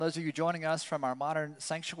Those of you joining us from our modern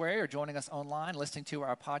sanctuary or joining us online, listening to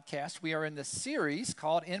our podcast, we are in this series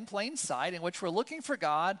called In Plain Sight, in which we're looking for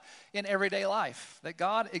God in everyday life. That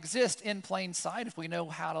God exists in plain sight if we know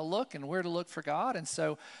how to look and where to look for God. And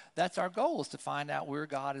so that's our goal, is to find out where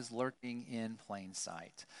God is lurking in plain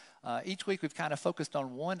sight. Each week we've kind of focused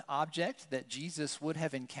on one object that Jesus would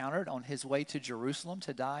have encountered on his way to Jerusalem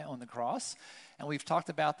to die on the cross. And we've talked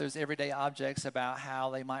about those everyday objects, about how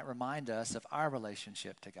they might remind us of our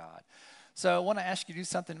relationship to God. So I want to ask you to do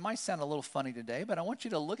something. It might sound a little funny today, but I want you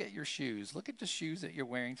to look at your shoes. Look at the shoes that you're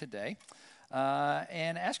wearing today.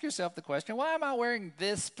 And ask yourself the question, why am I wearing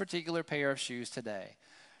this particular pair of shoes today?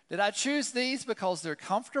 Did I choose these because they're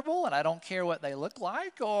comfortable and I don't care what they look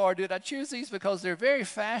like? Or did I choose these because they're very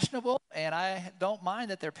fashionable and I don't mind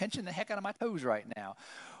that they're pinching the heck out of my toes right now?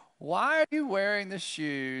 Why are you wearing the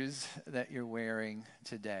shoes that you're wearing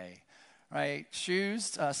today? Right?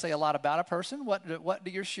 Shoes say a lot about a person. What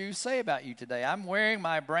do your shoes say about you today? I'm wearing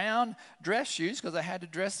my brown dress shoes because I had to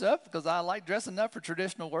dress up, because I like dressing up for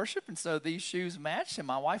traditional worship, and so these shoes match, and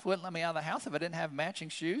my wife wouldn't let me out of the house if I didn't have matching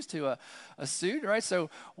shoes to a suit, right?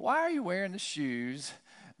 So why are you wearing the shoes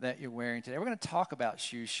that you're wearing today? We're going to talk about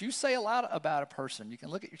shoes. Shoes say a lot about a person. You can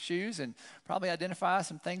look at your shoes and probably identify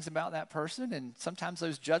some things about that person, and sometimes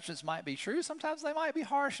those judgments might be true. Sometimes they might be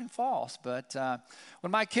harsh and false. But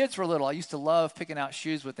when my kids were little, I used to love picking out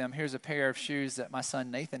shoes with them. Here's a pair of shoes that my son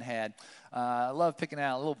Nathan had. I love picking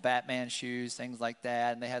out little Batman shoes, things like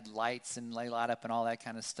that, and they had lights and they light up and all that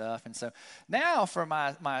kind of stuff. And so now for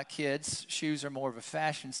my kids, shoes are more of a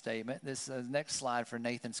fashion statement. This next slide for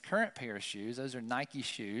Nathan's current pair of shoes. Those are Nike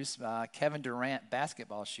shoes, Kevin Durant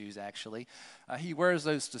basketball shoes, actually. He wears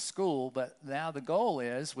those to school, but now the goal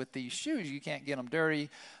is, with these shoes, you can't get them dirty.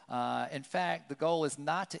 In fact, the goal is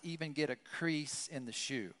not to even get a crease in the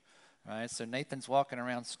shoe. Right, so Nathan's walking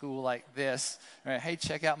around school like this. Right, hey,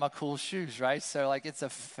 check out my cool shoes, right? So like it's a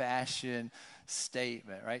fashion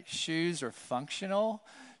statement, right? Shoes are functional.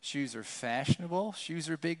 Shoes are fashionable. Shoes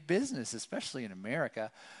are big business, especially in America.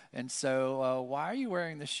 And so why are you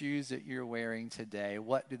wearing the shoes that you're wearing today?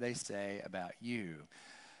 What do they say about you?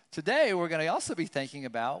 Today, we're going to also be thinking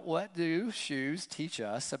about, what do shoes teach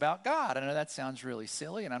us about God? I know that sounds really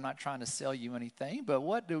silly, and I'm not trying to sell you anything, but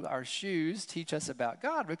what do our shoes teach us about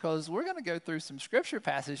God? Because we're going to go through some scripture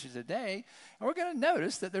passages today, and we're going to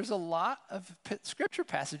notice that there's a lot of scripture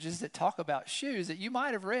passages that talk about shoes that you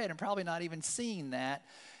might have read and probably not even seen that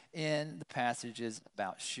in the passages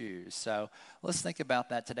about shoes. So let's think about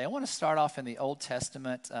that today. I want to start off in the Old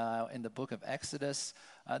Testament, in the book of Exodus.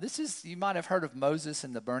 You might have heard of Moses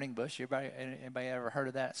and the burning bush. Anybody ever heard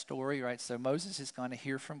of that story, right? So Moses is going to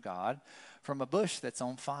hear from God from a bush that's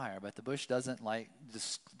on fire, but the bush doesn't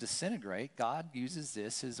disintegrate. God uses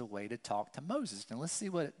this as a way to talk to Moses. And let's see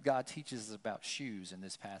what God teaches us about shoes in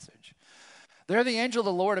this passage. There the angel of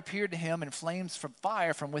the Lord appeared to him in flames from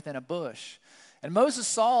fire from within a bush. And Moses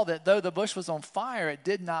saw that though the bush was on fire, it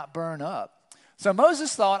did not burn up. So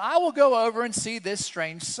Moses thought, I will go over and see this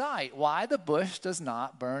strange sight, why the bush does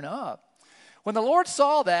not burn up. When the Lord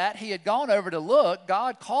saw that he had gone over to look,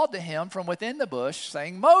 God called to him from within the bush,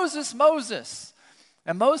 saying, Moses, Moses.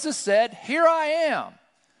 And Moses said, Here I am.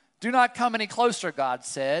 Do not come any closer, God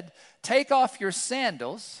said. Take off your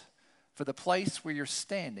sandals, for the place where you're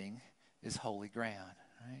standing is holy ground.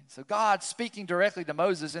 Right? So God speaking directly to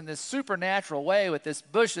Moses in this supernatural way with this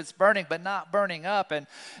bush that's burning but not burning up. And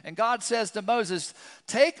God says to Moses,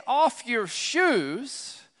 take off your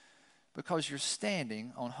shoes because you're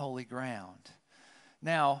standing on holy ground.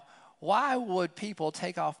 Now, why would people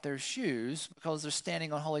take off their shoes because they're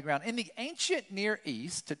standing on holy ground? In the ancient Near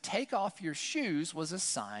East, to take off your shoes was a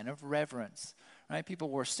sign of reverence. Right? People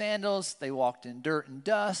wore sandals, they walked in dirt and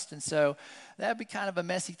dust, and so that would be kind of a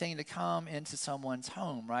messy thing to come into someone's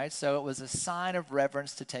home, right? So it was a sign of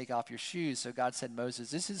reverence to take off your shoes. So God said,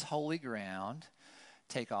 Moses, this is holy ground.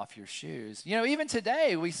 Take off your shoes. You know, even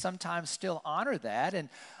today, we sometimes still honor that. And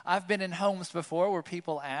I've been in homes before where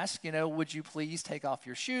people ask, you know, would you please take off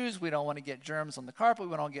your shoes? We don't want to get germs on the carpet.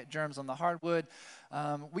 We don't get germs on the hardwood.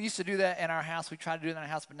 We used to do that in our house. We try to do it in our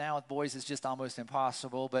house, but now with boys, it's just almost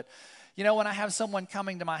impossible. But, you know, when I have someone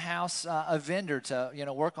coming to my house, a vendor to, you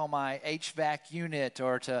know, work on my HVAC unit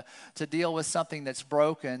or to deal with something that's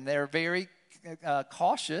broken, they're very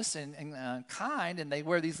cautious and kind, and they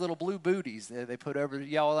wear these little blue booties they put over.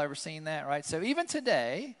 Y'all ever seen that, right? So even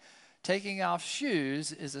today, taking off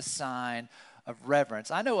shoes is a sign of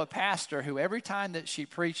reverence. I know a pastor who every time that she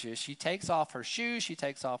preaches, she takes off her shoes, she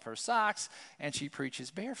takes off her socks, and she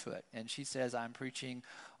preaches barefoot. And she says, I'm preaching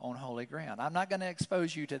on holy ground. I'm not going to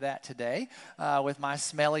expose you to that today with my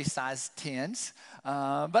smelly size 10s,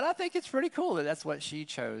 but I think it's pretty cool that that's what she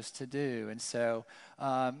chose to do. And so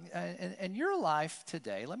in your life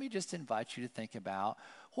today, let me just invite you to think about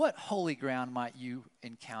what holy ground might you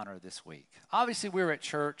encounter this week? Obviously, we're at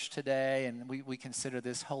church today, and we consider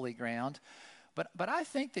this holy ground. But I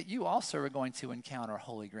think that you also are going to encounter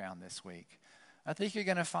holy ground this week. I think you're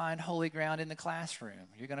going to find holy ground in the classroom.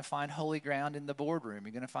 You're going to find holy ground in the boardroom.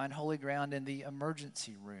 You're going to find holy ground in the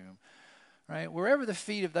emergency room. Right? Wherever the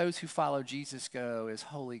feet of those who follow Jesus go is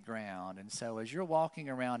holy ground. And so as you're walking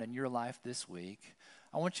around in your life this week,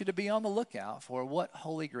 I want you to be on the lookout for what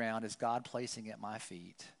holy ground is God placing at my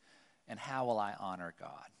feet, and how will I honor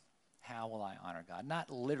God? How will I honor God? Not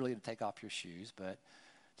literally to take off your shoes, but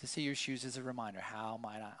to see your shoes as a reminder, how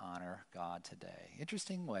might I honor God today?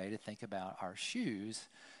 Interesting way to think about our shoes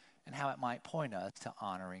and how it might point us to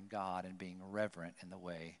honoring God and being reverent in the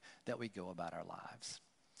way that we go about our lives.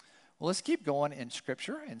 Well, let's keep going in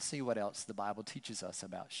Scripture and see what else the Bible teaches us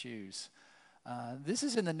about shoes. This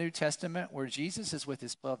is in the New Testament where Jesus is with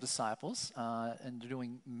his 12 disciples and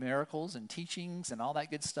doing miracles and teachings and all that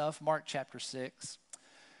good stuff. Mark chapter 6.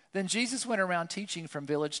 Then Jesus went around teaching from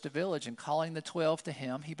village to village, and calling the 12 to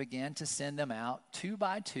him, he began to send them out 2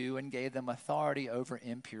 by 2 and gave them authority over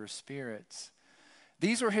impure spirits.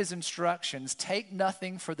 These were his instructions: take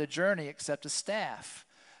nothing for the journey except a staff,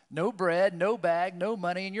 no bread, no bag, no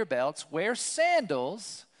money in your belts. Wear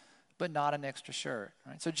sandals, but not an extra shirt.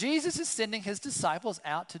 Right? So Jesus is sending his disciples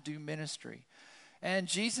out to do ministry. And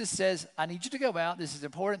Jesus says, I need you to go out. This is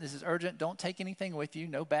important. This is urgent. Don't take anything with you.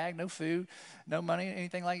 No bag, no food, no money,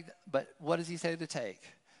 anything like that. But what does he say to take?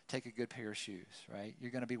 Take a good pair of shoes, right?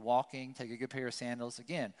 You're going to be walking. Take a good pair of sandals.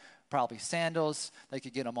 Again, probably sandals. They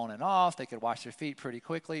could get them on and off. They could wash their feet pretty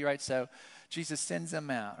quickly, right? So Jesus sends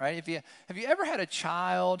them out, right? Have you ever had a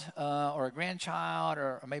child or a grandchild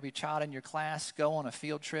or maybe a child in your class go on a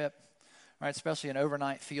field trip? Right, especially an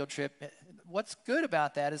overnight field trip. What's good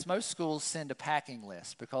about that is most schools send a packing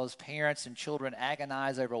list because parents and children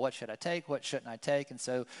agonize over what should I take, what shouldn't I take, and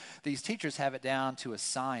so these teachers have it down to a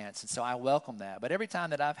science, and so I welcome that. But every time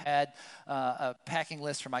that I've had a packing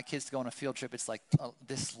list for my kids to go on a field trip, it's like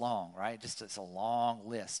this long, right? Just it's a long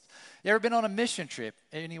list. You ever been on a mission trip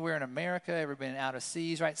anywhere in America? Ever been out of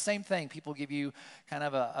seas, right? Same thing. People give you kind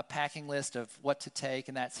of a packing list of what to take,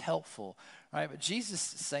 and that's helpful. Right, but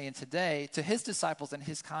Jesus is saying today to his disciples in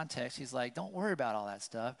his context, he's like, don't worry about all that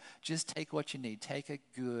stuff. Just take what you need. Take a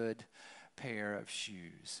good pair of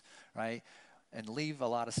shoes, right? And leave a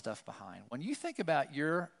lot of stuff behind. When you think about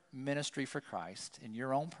your ministry for Christ in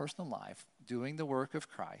your own personal life, doing the work of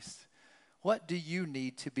Christ, what do you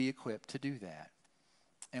need to be equipped to do that?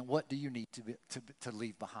 And what do you need to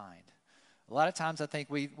leave behind? A lot of times I think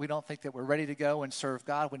we don't think that we're ready to go and serve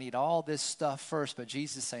God. We need all this stuff first. But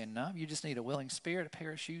Jesus is saying, no, you just need a willing spirit, a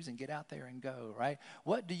pair of shoes, and get out there and go, right?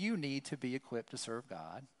 What do you need to be equipped to serve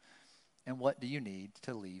God? And what do you need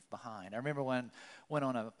to leave behind? I remember when I went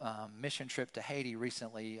on a mission trip to Haiti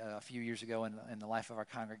recently, a few years ago in the life of our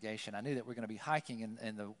congregation. I knew that we're going to be hiking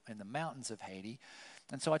in the mountains of Haiti.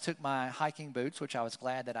 And so I took my hiking boots, which I was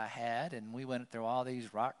glad that I had, and we went through all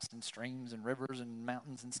these rocks and streams and rivers and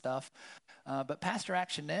mountains and stuff. But Pastor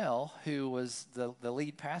Actionell, who was the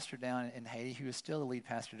lead pastor down in Haiti, who is still the lead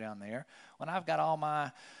pastor down there, when I've got all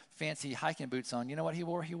my fancy hiking boots on, you know what he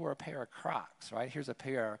wore? He wore a pair of Crocs, right? Here's a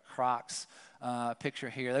pair of Crocs picture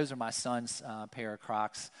here. Those are my son's pair of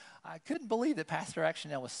Crocs. I couldn't believe that Pastor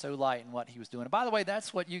Actionell was so light in what he was doing. And by the way,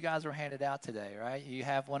 that's what you guys were handed out today, right? You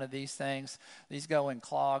have one of these things. These go in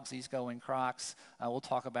clogs. These go in Crocs. We'll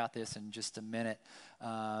talk about this in just a minute.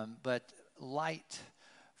 But light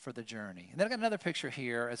for the journey. And then I've got another picture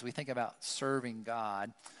here as we think about serving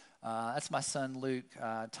God. That's my son Luke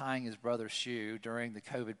tying his brother's shoe during the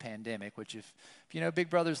COVID pandemic, which if you know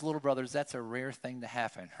big brothers, little brothers, that's a rare thing to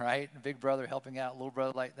happen, right? A big brother helping out a little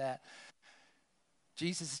brother like that.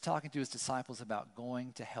 Jesus is talking to his disciples about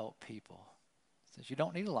going to help people. He says, you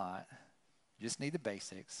don't need a lot. You just need the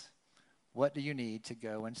basics. What do you need to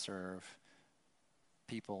go and serve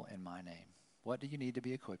people in my name? What do you need to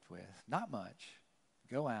be equipped with? Not much.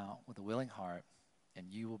 Go out with a willing heart, and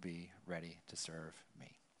you will be ready to serve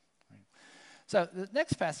me. Right? So the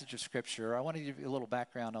next passage of Scripture, I want to give you a little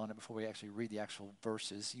background on it before we actually read the actual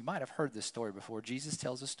verses. You might have heard this story before. Jesus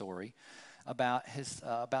tells a story about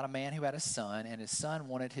a man who had a son, and his son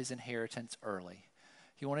wanted his inheritance early.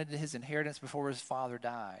 He wanted his inheritance before his father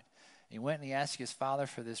died. He went and he asked his father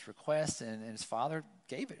for this request, and his father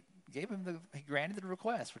gave he granted the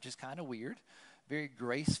request, which is kind of weird. Very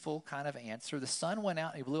graceful kind of answer. The son went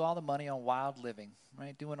out and he blew all the money on wild living,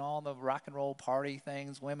 right? Doing all the rock and roll party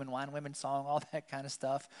things, wine, women song, all that kind of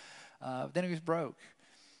stuff. Then he was broke,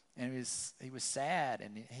 and he was sad,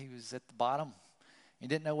 and he was at the bottom. He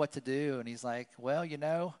didn't know what to do, and he's like, well,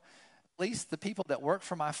 at least the people that work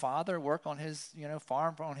for my father, work on his,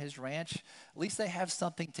 farm, on his ranch, at least they have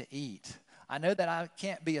something to eat. I know that I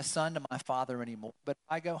can't be a son to my father anymore, but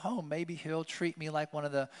if I go home, maybe he'll treat me like one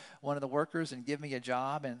of the workers and give me a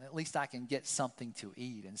job, and at least I can get something to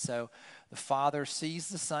eat. And so the father sees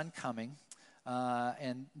the son coming,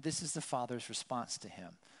 and this is the father's response to him.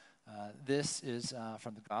 This is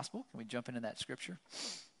from the gospel. Can we jump into that scripture?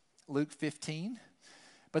 Luke 15.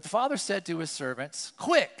 But the father said to his servants,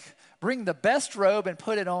 quick, bring the best robe and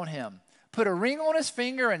put it on him. Put a ring on his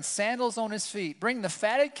finger and sandals on his feet. Bring the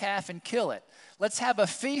fatted calf and kill it. Let's have a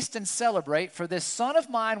feast and celebrate, for this son of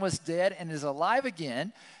mine was dead and is alive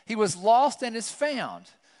again. He was lost and is found.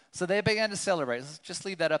 So they began to celebrate. Let's just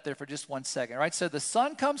leave that up there for just 1 second, right? So the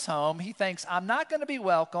son comes home. He thinks, I'm not going to be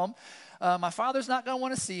welcome. My father's not going to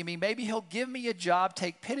want to see me. Maybe he'll give me a job,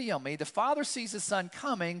 take pity on me. The father sees his son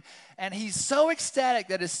coming, and he's so ecstatic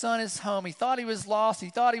that his son is home. He thought he was lost. He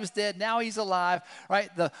thought he was dead. Now he's alive,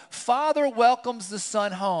 right? The father welcomes the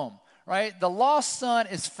son home, right? The lost son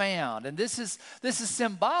is found. And this is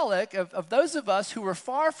symbolic of those of us who are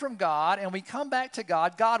far from God, and we come back to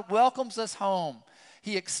God. God welcomes us home.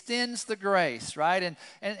 He extends the grace, right?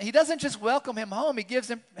 And he doesn't just welcome him home. He gives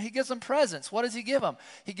him presents. What does he give him?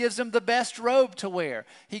 He gives him the best robe to wear.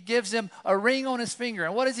 He gives him a ring on his finger.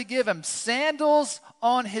 And what does he give him? Sandals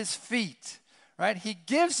on his feet, right? He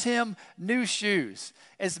gives him new shoes.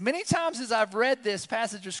 As many times as I've read this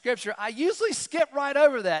passage of Scripture, I usually skip right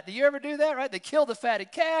over that. Do you ever do that, right? They killed the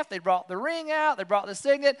fatted calf. They brought the ring out. They brought the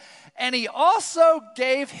signet. And he also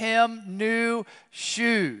gave him new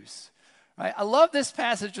shoes. Right? I love this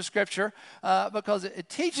passage of Scripture because it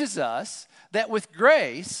teaches us that with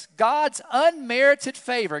grace, God's unmerited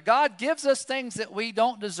favor, God gives us things that we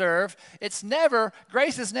don't deserve.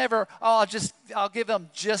 Grace is never, I'll give them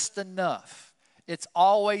just enough. It's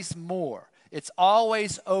always more. It's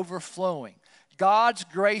always overflowing. God's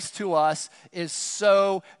grace to us is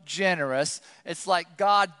so generous. It's like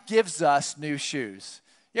God gives us new shoes.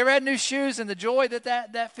 You ever had new shoes and the joy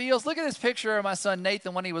that feels? Look at this picture of my son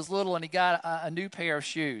Nathan when he was little and he got a new pair of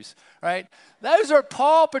shoes, right? Those are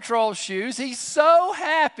Paw Patrol shoes. He's so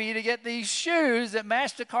happy to get these shoes that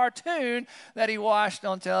match the cartoon that he watched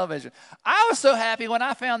on television. I was so happy when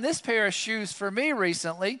I found this pair of shoes for me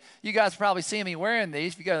recently. You guys probably see me wearing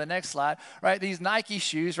these if you go to the next slide, right? These Nike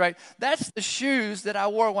shoes, right? That's the shoes that I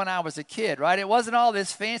wore when I was a kid, right? It wasn't all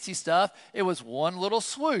this fancy stuff. It was one little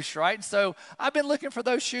swoosh, right? And so I've been looking for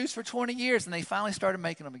those shoes for 20 years, and they finally started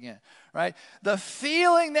making them again, right? The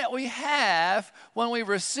feeling that we have when we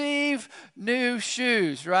receive new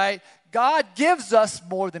shoes, right? God gives us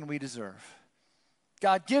more than we deserve.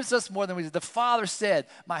 God gives us more than we deserve. The Father said,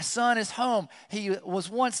 my son is home. He was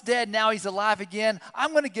once dead. Now he's alive again.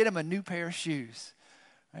 I'm going to get him a new pair of shoes.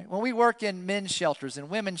 Right? When we work in men's shelters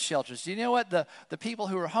and women's shelters, do you know what the people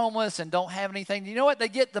who are homeless and don't have anything, do you know what they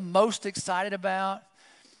get the most excited about?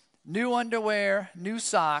 New underwear, new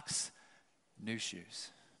socks, new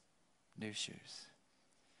shoes. New shoes.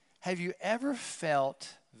 Have you ever felt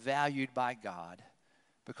valued by God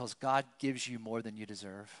because God gives you more than you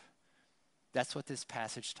deserve? That's what this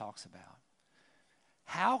passage talks about.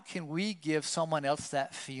 How can we give someone else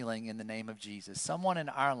that feeling in the name of Jesus? Someone in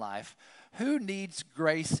our life who needs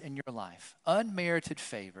grace in your life, unmerited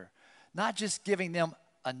favor, not just giving them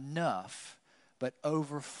enough, but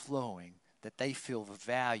overflowing, that they feel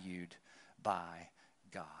valued by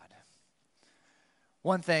God.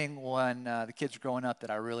 One thing when the kids were growing up that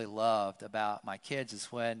I really loved about my kids is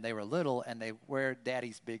when they were little and they wear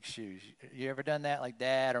daddy's big shoes. You ever done that? Like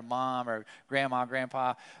dad or mom or grandma,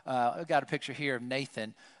 grandpa? I've got a picture here of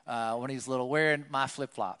Nathan when he was little wearing my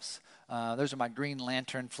flip-flops. Those are my Green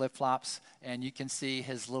Lantern flip-flops, and you can see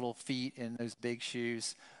his little feet in those big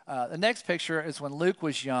shoes. The next picture is when Luke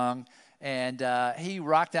was young, and he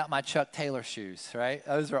rocked out my Chuck Taylor shoes, right?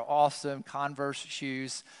 Those are awesome Converse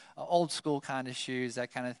shoes, old school kind of shoes,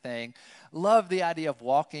 that kind of thing. Love the idea of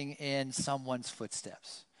walking in someone's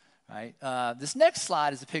footsteps, right? This next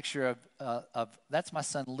slide is a picture of that's my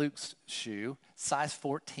son Luke's shoe, size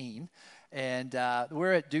 14. And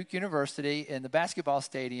we're at Duke University in the basketball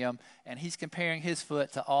stadium, and he's comparing his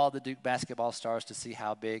foot to all the Duke basketball stars to see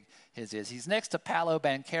how big his is. He's next to Paolo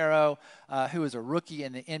Banchero, who is a rookie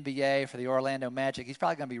in the NBA for the Orlando Magic. He's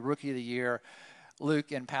probably going to be Rookie of the Year.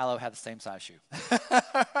 Luke and Paolo have the same size shoe.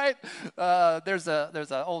 Right? There's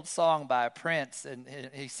an old song by Prince, and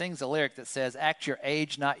he sings a lyric that says, "Act your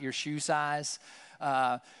age, not your shoe size,"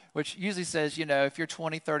 which usually says, if you're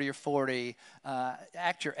 20, 30, or 40,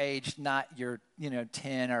 act your age, not your,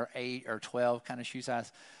 10 or 8 or 12 kind of shoe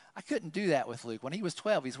size. I couldn't do that with Luke. When he was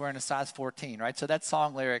 12, he's wearing a size 14, right? So that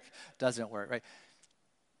song lyric doesn't work, right?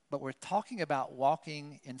 But we're talking about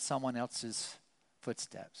walking in someone else's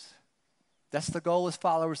footsteps. That's the goal as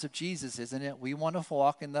followers of Jesus, isn't it? We want to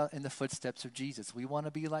walk in the footsteps of Jesus. We want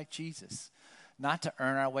to be like Jesus. Not to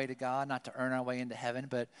earn our way to God, not to earn our way into heaven,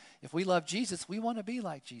 but if we love Jesus, we want to be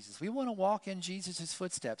like Jesus. We want to walk in Jesus'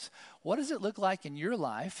 footsteps. What does it look like in your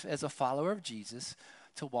life as a follower of Jesus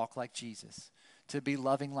to walk like Jesus? To be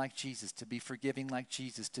loving like Jesus, to be forgiving like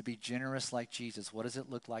Jesus, to be generous like Jesus? What does it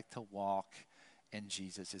look like to walk in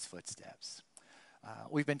Jesus' footsteps?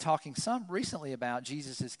 We've been talking some recently about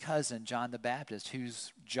Jesus' cousin, John the Baptist,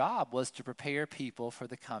 whose job was to prepare people for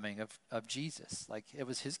the coming of Jesus. Like, it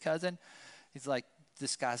was his cousin. He's like,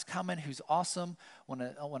 this guy's coming who's awesome.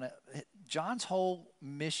 John's whole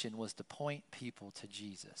mission was to point people to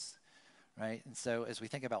Jesus, right? And so as we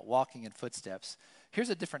think about walking in footsteps, here's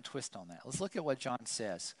a different twist on that. Let's look at what John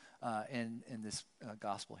says in this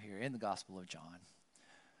gospel here, in the Gospel of John.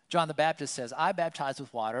 John the Baptist says, "I baptize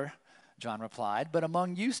with water," John replied, "but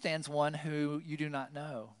among you stands one who you do not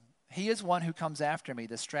know. He is one who comes after me,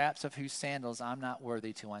 the straps of whose sandals I'm not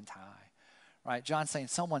worthy to untie." Right? John's saying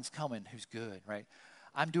someone's coming who's good, right?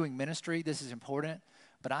 I'm doing ministry. This is important,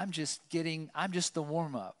 but I'm just the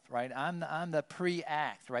warm-up, right? I'm the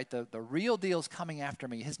pre-act, right? The real deal's coming after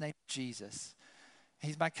me. His name is Jesus.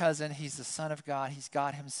 He's my cousin. He's the Son of God. He's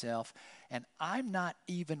God himself. And I'm not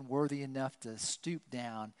even worthy enough to stoop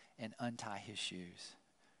down and untie his shoes.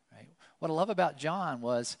 Right? What I love about John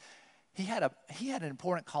was he had an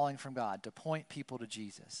important calling from God to point people to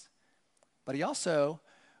Jesus. But he also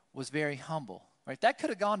was very humble. Right? That could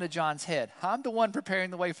have gone to John's head. I'm the one preparing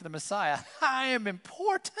the way for the Messiah. I am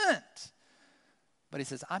important. But he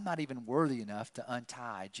says, I'm not even worthy enough to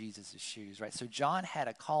untie Jesus' shoes. Right? So John had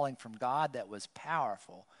a calling from God that was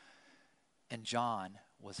powerful, and John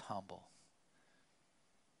was humble.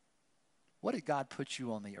 What did God put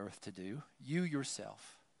you on the earth to do? You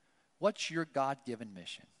yourself. What's your God-given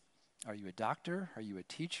mission? Are you a doctor? Are you a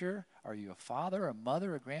teacher? Are you a father, a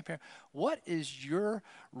mother, a grandparent? What is your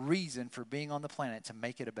reason for being on the planet to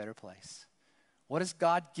make it a better place? What has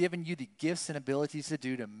God given you the gifts and abilities to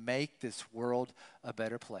do to make this world a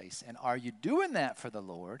better place? And are you doing that for the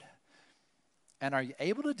Lord? And are you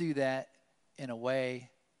able to do that in a way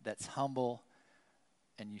that's humble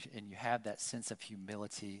and you have that sense of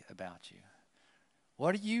humility about you?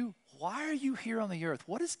 Why are you here on the earth?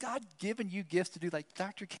 What has God given you gifts to do? Like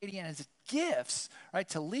Dr. Katie Ann has gifts, right,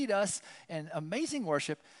 to lead us in amazing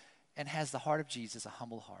worship and has the heart of Jesus, a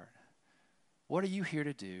humble heart. What are you here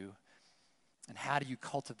to do? And how do you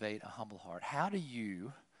cultivate a humble heart? How do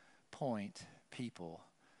you point people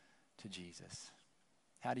to Jesus?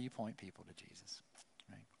 How do you point people to Jesus?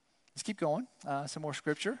 Right. Let's keep going. Some more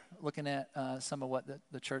scripture, looking at some of what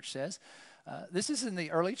the church says. This is in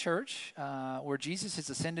the early church where Jesus has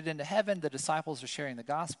ascended into heaven. The disciples are sharing the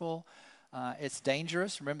gospel. It's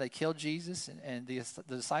dangerous. Remember, they killed Jesus, and the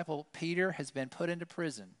disciple Peter has been put into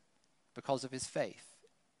prison because of his faith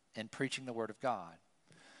in preaching the word of God.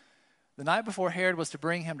 The night before Herod was to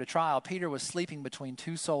bring him to trial, Peter was sleeping between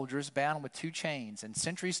two soldiers bound with two chains, and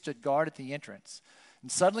sentries stood guard at the entrance.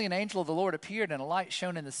 And suddenly an angel of the Lord appeared, and a light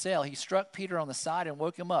shone in the cell. He struck Peter on the side and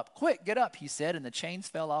woke him up. "Quick, get up," he said, and the chains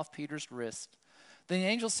fell off Peter's wrist. Then the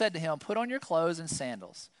angel said to him, "Put on your clothes and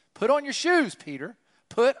sandals." "Put on your shoes, Peter.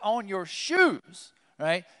 Put on your shoes."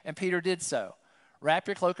 Right? And Peter did so. "Wrap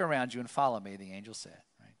your cloak around you and follow me," the angel said.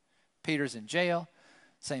 Right? Peter's in jail.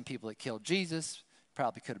 Same people that killed Jesus.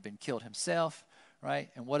 Probably could have been killed himself. Right?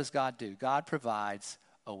 And what does God do? God provides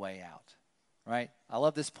a way out. Right? I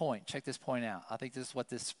love this point. Check this point out. I think this is what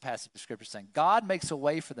this passage of Scripture is saying. God makes a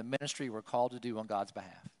way for the ministry we're called to do on God's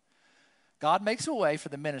behalf. God makes a way for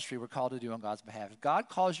the ministry we're called to do on God's behalf. If God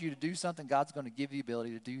calls you to do something, God's going to give you the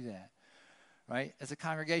ability to do that. Right? As a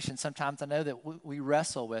congregation, sometimes I know that we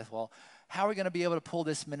wrestle with, well, how are we going to be able to pull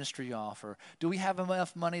this ministry off? Or do we have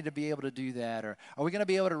enough money to be able to do that? Or are we going to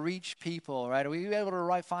be able to reach people, right? Are we able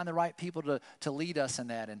to find the right people to lead us in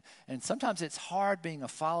that? And sometimes it's hard being a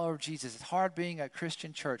follower of Jesus. It's hard being a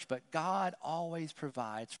Christian church. But God always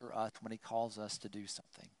provides for us when he calls us to do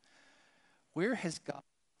something. Where has God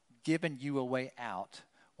given you a way out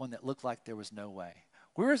when it looked like there was no way?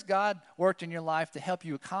 Where has God worked in your life to help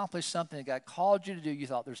you accomplish something that God called you to do? You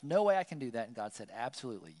thought, there's no way I can do that. And God said,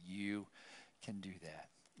 absolutely, you can do that.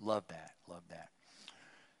 Love that. Love that.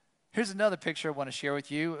 Here's another picture I want to share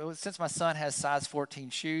with you. Since my son has size 14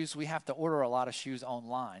 shoes, we have to order a lot of shoes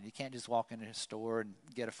online. You can't just walk into a store and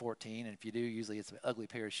get a 14, and if you do, usually it's an ugly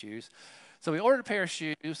pair of shoes. So we ordered a pair of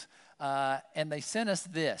shoes, and they sent us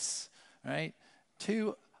this, right?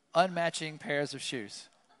 2 unmatching pairs of shoes,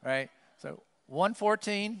 right? So one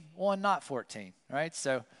 14, one not 14, right?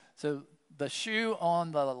 So the shoe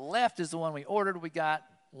on the left is the one we ordered. We got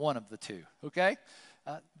one of the 2, okay?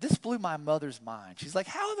 This blew my mother's mind. She's like,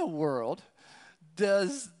 how in the world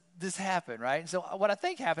does this happen, right? And so what I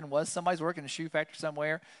think happened was somebody's working in a shoe factory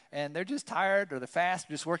somewhere, and they're just tired or they're fast,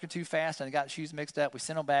 they're just working too fast, and they got the shoes mixed up. We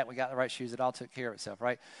sent them back. We got the right shoes. It all took care of itself,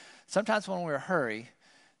 right? Sometimes when we're in a hurry,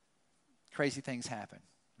 crazy things happen,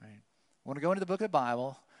 right? When we go into the book of the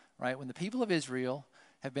Bible, right, when the people of Israel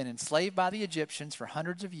have been enslaved by the Egyptians for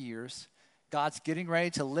hundreds of years, God's getting ready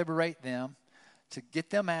to liberate them, to get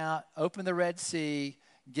them out, open the Red Sea,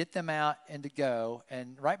 get them out, and to go.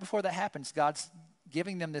 And right before that happens, God's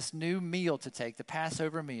giving them this new meal to take, the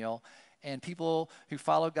Passover meal. And people who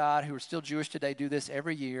follow God, who are still Jewish today, do this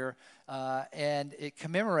every year. And it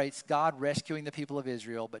commemorates God rescuing the people of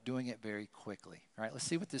Israel, but doing it very quickly. All right, let's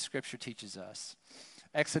see what this scripture teaches us.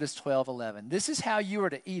 Exodus 12:11. This is how you are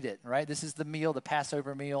to eat it, right? This is the meal, the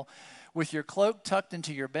Passover meal. With your cloak tucked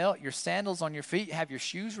into your belt, your sandals on your feet, have your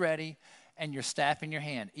shoes ready, and your staff in your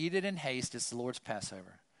hand. Eat it in haste. It's the Lord's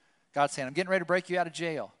Passover. God's saying, I'm getting ready to break you out of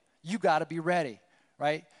jail. You got to be ready,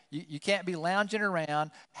 right? You can't be lounging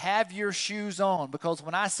around. Have your shoes on, because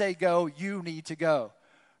when I say go, you need to go,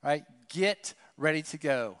 right? Get ready to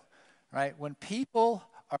go, right? When people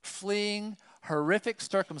are fleeing horrific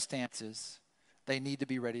circumstances, they need to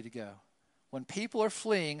be ready to go. When people are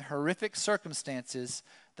fleeing horrific circumstances,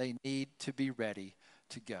 they need to be ready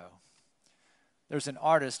to go. There's an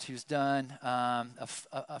artist who's done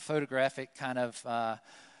a photographic kind of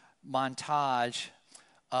montage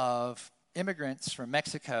of immigrants from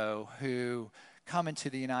Mexico who come into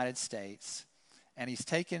the United States. And he's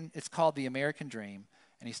taken, it's called The American Dream,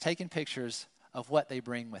 and he's taken pictures of what they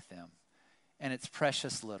bring with them. And it's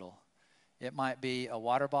precious little. It might be a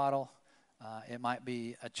water bottle. It might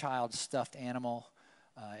be a child's stuffed animal.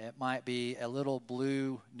 It might be a little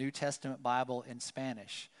blue New Testament Bible in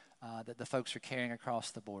Spanish that the folks are carrying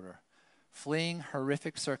across the border. Fleeing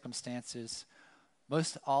horrific circumstances,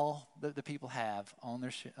 most all that the people have on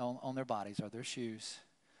their bodies are their shoes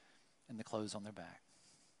and the clothes on their back.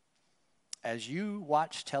 As you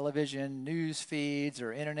watch television news feeds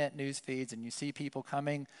or internet news feeds and you see people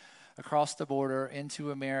coming across the border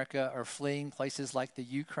into America or fleeing places like the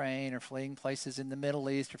Ukraine or fleeing places in the Middle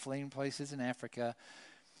East or fleeing places in Africa,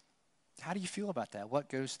 how do you feel about that? What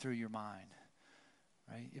goes through your mind?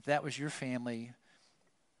 Right? If that was your family,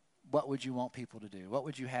 what would you want people to do? What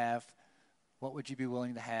would you have? What would you be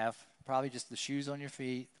willing to have? Probably just the shoes on your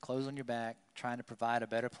feet, clothes on your back, trying to provide a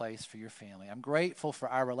better place for your family. I'm grateful for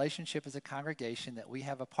our relationship as a congregation that we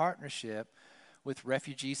have a partnership with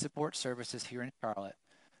Refugee Support Services here in Charlotte.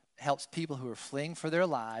 It helps people who are fleeing for their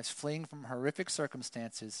lives, fleeing from horrific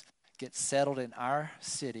circumstances, get settled in our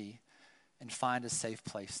city and find a safe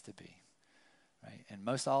place to be. Right? And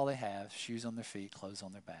most all they have, shoes on their feet, clothes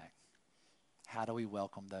on their back. How do we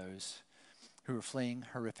welcome those who are fleeing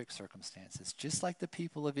horrific circumstances, just like the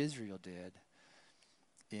people of Israel did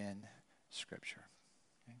in Scripture?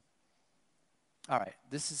 Okay. All right,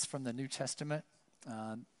 this is from the New Testament.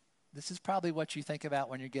 This is probably what you think about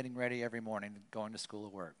when you're getting ready every morning going to school or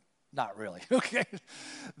work. Not really, okay?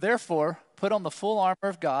 Therefore, put on the full armor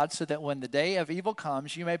of God so that when the day of evil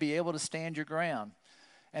comes, you may be able to stand your ground.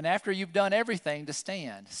 And after you've done everything, to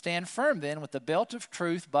stand. Stand firm then with the belt of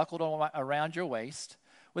truth buckled around your waist,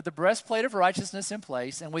 with the breastplate of righteousness in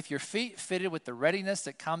place, and with your feet fitted with the readiness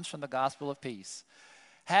that comes from the gospel of peace.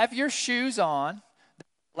 Have your shoes on that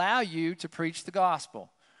allow you to preach the gospel.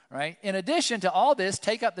 Right? In addition to all this,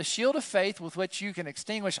 take up the shield of faith with which you can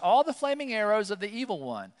extinguish all the flaming arrows of the evil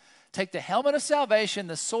one. Take the helmet of salvation,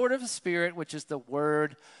 the sword of the Spirit, which is the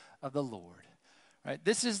word of the Lord. Right?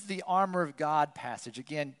 This is the armor of God passage.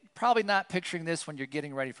 Again, probably not picturing this when you're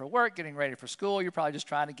getting ready for work, getting ready for school. You're probably just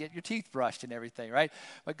trying to get your teeth brushed and everything, right?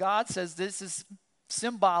 But God says this is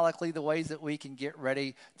symbolically the ways that we can get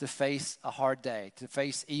ready to face a hard day, to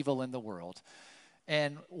face evil in the world.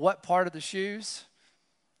 And what part of the shoes?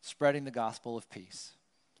 Spreading the gospel of peace,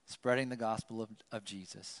 spreading the gospel of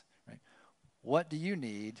Jesus. Right? What do you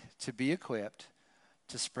need to be equipped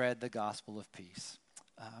to spread the gospel of peace?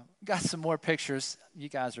 Got some more pictures. You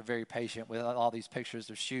guys are very patient with all these pictures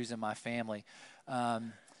of shoes in my family.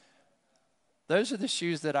 Those are the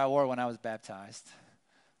shoes that I wore when I was baptized.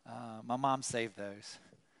 My mom saved those.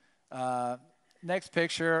 Next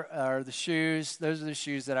picture are the shoes. Those are the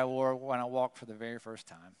shoes that I wore when I walked for the very first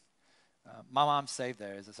time. My mom saved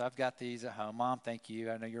those. So I've got these at home. Mom, thank you.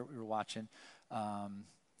 I know you're watching.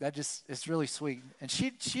 It's really sweet. And she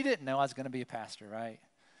didn't know I was going to be a pastor, right?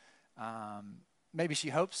 Maybe she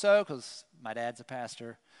hoped so because my dad's a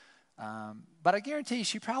pastor. But I guarantee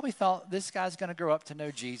she probably thought this guy's going to grow up to know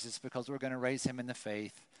Jesus because we're going to raise him in the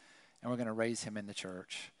faith and we're going to raise him in the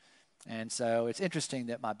church. And so it's interesting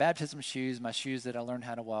that my baptism shoes, my shoes that I learned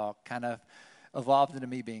how to walk, kind of evolved into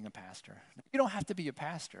me being a pastor. You don't have to be a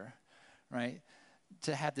pastor, right,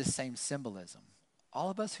 to have this same symbolism. All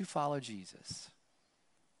of us who follow Jesus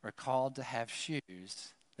are called to have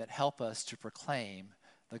shoes that help us to proclaim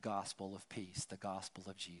the gospel of peace, the gospel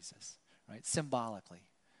of Jesus, right, symbolically.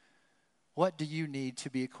 What do you need to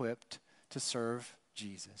be equipped to serve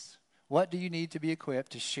Jesus? What do you need to be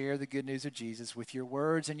equipped to share the good news of Jesus with your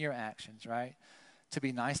words and your actions, right? To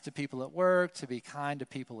be nice to people at work, to be kind to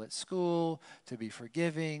people at school, to be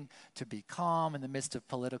forgiving, to be calm in the midst of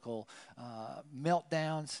political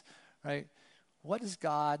meltdowns, right? What does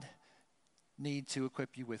God need to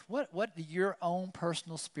equip you with? What do your own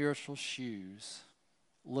personal spiritual shoes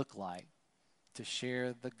look like to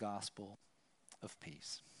share the gospel of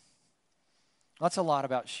peace? That's a lot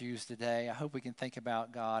about shoes today. I hope we can think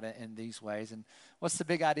about God in these ways. And what's the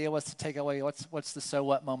big idea? What's the takeaway? What's the so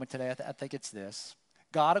what moment today? I think it's this.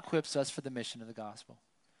 God equips us for the mission of the gospel.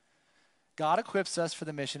 God equips us for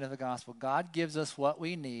the mission of the gospel. God gives us what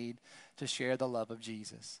we need to share the love of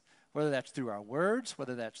Jesus. Whether that's through our words,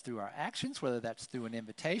 whether that's through our actions, whether that's through an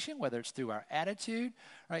invitation, whether it's through our attitude,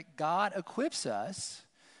 right? God equips us,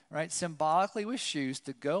 right, symbolically with shoes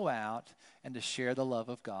to go out and to share the love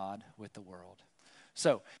of God with the world.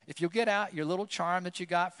 So if you'll get out your little charm that you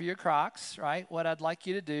got for your Crocs, right, what I'd like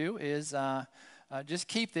you to do is just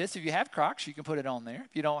keep this. If you have Crocs, you can put it on there.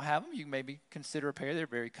 If you don't have them, you can maybe consider a pair. They're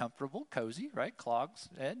very comfortable, cozy, right, clogs,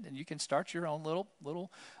 and you can start your own little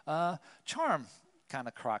charm kind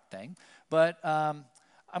of Croc thing. But I'm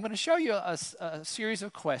going to show you a series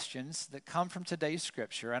of questions that come from today's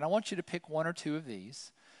scripture, and I want you to pick one or two of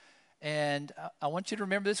these. And I want you to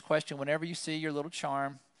remember this question whenever you see your little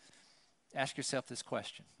charm. Ask yourself this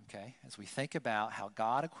question, okay, as we think about how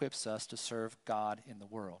God equips us to serve God in the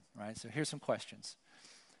world, right? So here's some questions.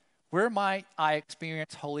 Where might I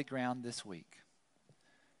experience holy ground this week?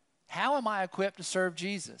 How am I equipped to serve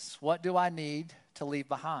Jesus? What do I need to leave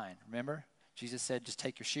behind? Remember, Jesus said, just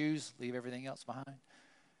take your shoes, leave everything else behind.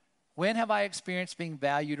 When have I experienced being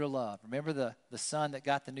valued or loved? Remember the son that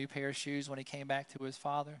got the new pair of shoes when he came back to his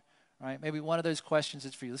father, right? Maybe one of those questions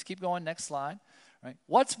is for you. Let's keep going. Next slide. Right?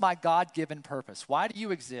 What's my God-given purpose? Why do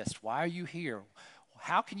you exist? Why are you here?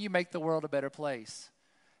 How can you make the world a better place?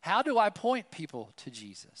 How do I point people to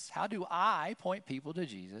Jesus? How do I point people to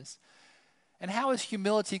Jesus? And how is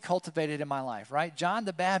humility cultivated in my life, right? John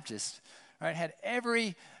the Baptist, right, had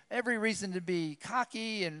every reason to be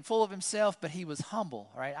cocky and full of himself, but he was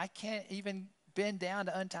humble, right? I can't even bend down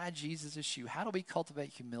to untie Jesus' shoe. How do we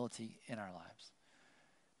cultivate humility in our lives?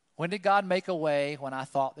 When did God make a way when I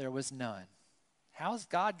thought there was none? How has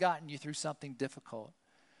God gotten you through something difficult?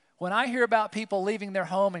 When I hear about people leaving their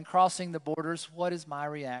home and crossing the borders, what is my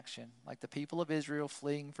reaction? Like the people of Israel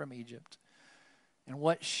fleeing from Egypt. And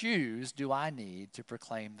what shoes do I need to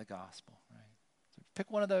proclaim the gospel? Right? So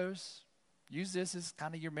pick one of those. Use this as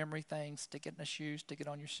kind of your memory thing. Stick it in a shoe. Stick it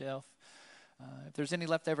on your shelf. If there's any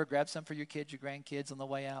left over, grab some for your kids, your grandkids on the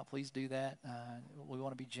way out. Please do that. We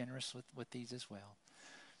want to be generous with these as well.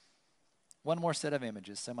 One more set of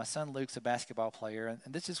images. So my son Luke's a basketball player,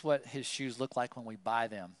 and this is what his shoes look like when we buy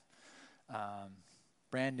them.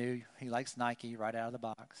 Brand new. He likes Nike right out of the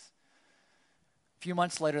box. A few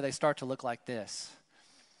months later, they start to look like this.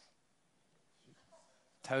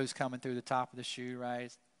 Toes coming through the top of the shoe,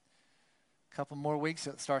 right? A couple more weeks,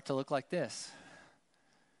 it'll start to look like this.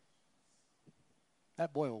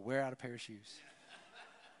 That boy will wear out a pair of shoes.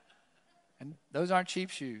 And those aren't cheap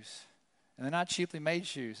shoes. And they're not cheaply made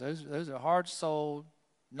shoes. Those are hard-soled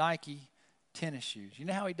Nike tennis shoes. You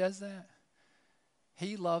know how he does that?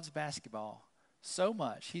 He loves basketball so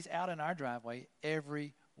much. He's out in our driveway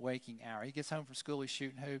every waking hour. He gets home from school, he's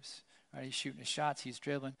shooting hoops. Right? He's shooting his shots. He's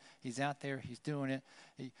dribbling. He's out there. He's doing it.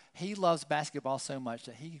 He loves basketball so much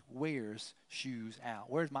that he wears shoes out.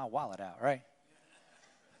 Where's my wallet out, right?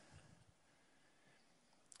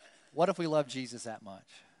 What if we love Jesus that much?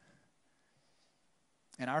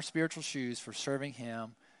 And our spiritual shoes for serving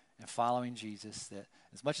him and following Jesus, that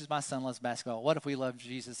as much as my son loves basketball, what if we love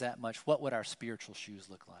Jesus that much? What would our spiritual shoes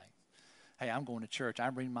look like? Hey, I'm going to church.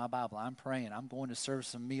 I'm reading my Bible. I'm praying. I'm going to serve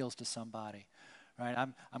some meals to somebody. right?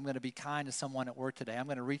 I'm going to be kind to someone at work today. I'm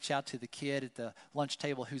going to reach out to the kid at the lunch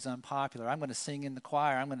table who's unpopular. I'm going to sing in the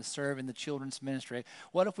choir. I'm going to serve in the children's ministry.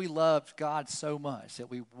 What if we loved God so much that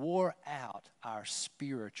we wore out our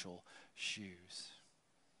spiritual shoes?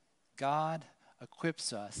 God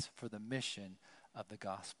equips us for the mission of the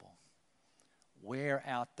gospel. Wear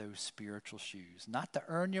out those spiritual shoes, not to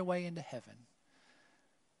earn your way into heaven,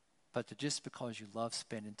 but to just because you love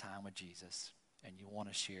spending time with Jesus and you want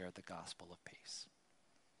to share the gospel of peace.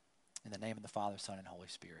 In the name of the Father, Son, and Holy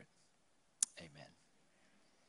Spirit, amen.